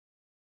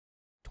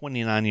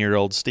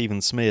29-year-old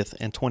Stephen Smith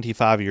and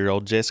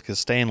 25-year-old Jessica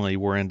Stanley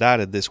were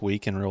indicted this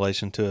week in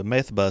relation to a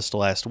meth bust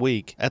last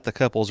week at the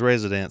couple's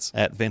residence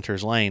at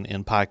Venters Lane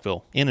in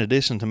Pikeville. In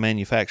addition to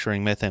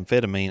manufacturing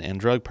methamphetamine and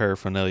drug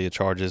paraphernalia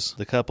charges,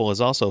 the couple is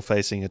also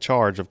facing a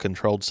charge of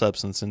controlled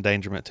substance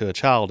endangerment to a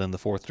child in the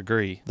 4th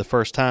degree, the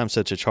first time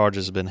such a charge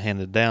has been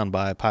handed down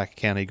by a Pike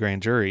County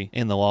grand jury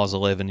in the law's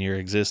 11-year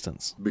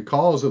existence.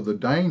 Because of the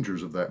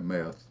dangers of that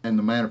meth and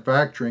the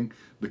manufacturing,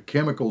 the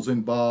chemicals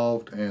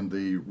involved, and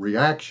the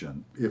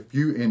reaction, if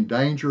you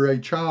endanger a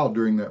child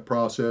during that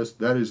process,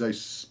 that is a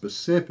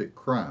specific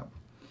crime.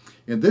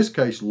 In this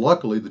case,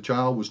 luckily, the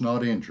child was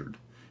not injured.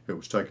 It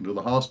was taken to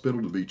the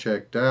hospital to be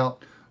checked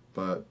out,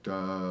 but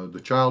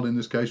the child in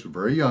this case was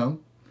very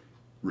young,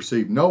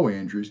 received no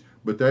injuries,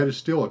 but that is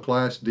still a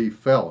Class D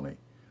felony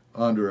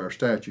under our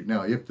statute.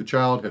 Now, if the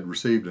child had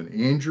received an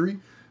injury,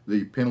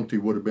 the penalty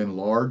would have been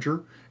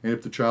larger, and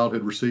if the child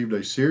had received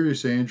a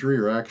serious injury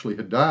or actually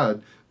had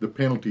died, the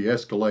penalty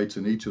escalates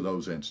in each of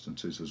those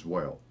instances as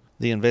well.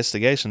 The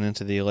investigation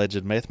into the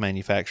alleged meth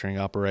manufacturing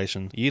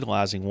operation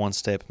utilizing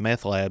one-step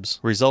meth labs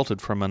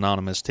resulted from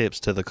anonymous tips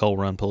to the Coal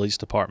Run Police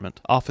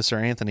Department. Officer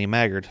Anthony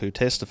Maggard, who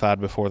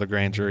testified before the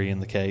grand jury in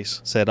the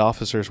case, said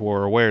officers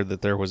were aware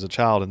that there was a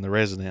child in the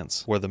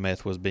residence where the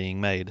meth was being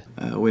made.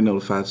 We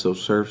notified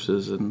social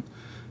services, and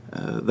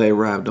they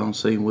arrived on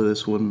scene with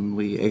us when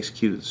we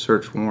executed the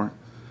search warrant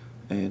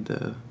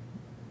and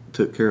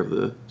took care of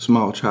the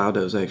small child that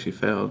was actually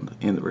found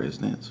in the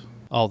residence.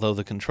 Although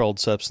the controlled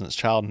substance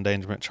child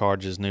endangerment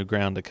charge is new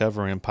ground to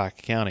cover in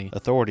Pike County,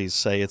 authorities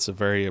say it's a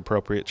very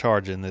appropriate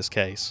charge in this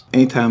case.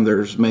 Anytime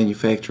there's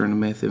manufacturing of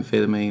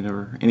methamphetamine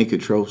or any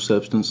controlled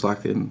substance,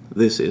 like in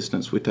this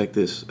instance, we take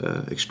this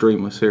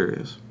extremely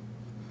serious.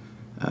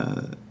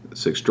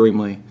 It's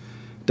extremely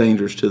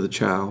dangerous to the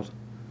child.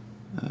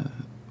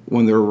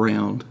 When they're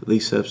around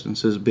these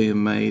substances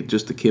being made,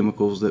 just the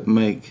chemicals that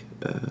make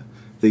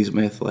these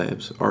meth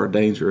labs are a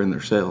danger in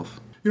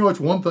themselves. You know, it's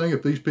one thing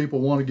if these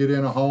people want to get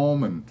in a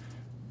home and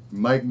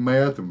make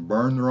meth and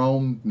burn their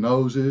own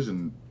noses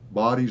and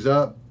bodies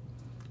up,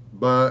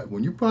 but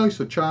when you place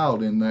a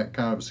child in that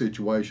kind of a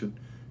situation,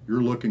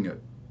 you're looking at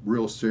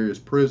real serious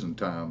prison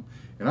time,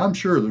 and I'm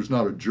sure there's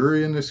not a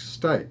jury in this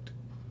state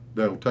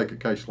that'll take a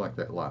case like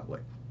that lightly.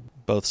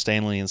 Both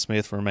Stanley and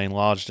Smith remain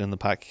lodged in the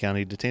Pike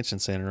County Detention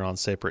Center on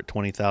separate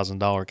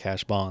 $20,000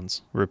 cash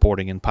bonds.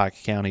 Reporting in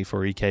Pike County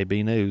for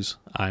EKB News,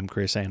 I'm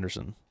Chris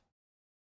Anderson.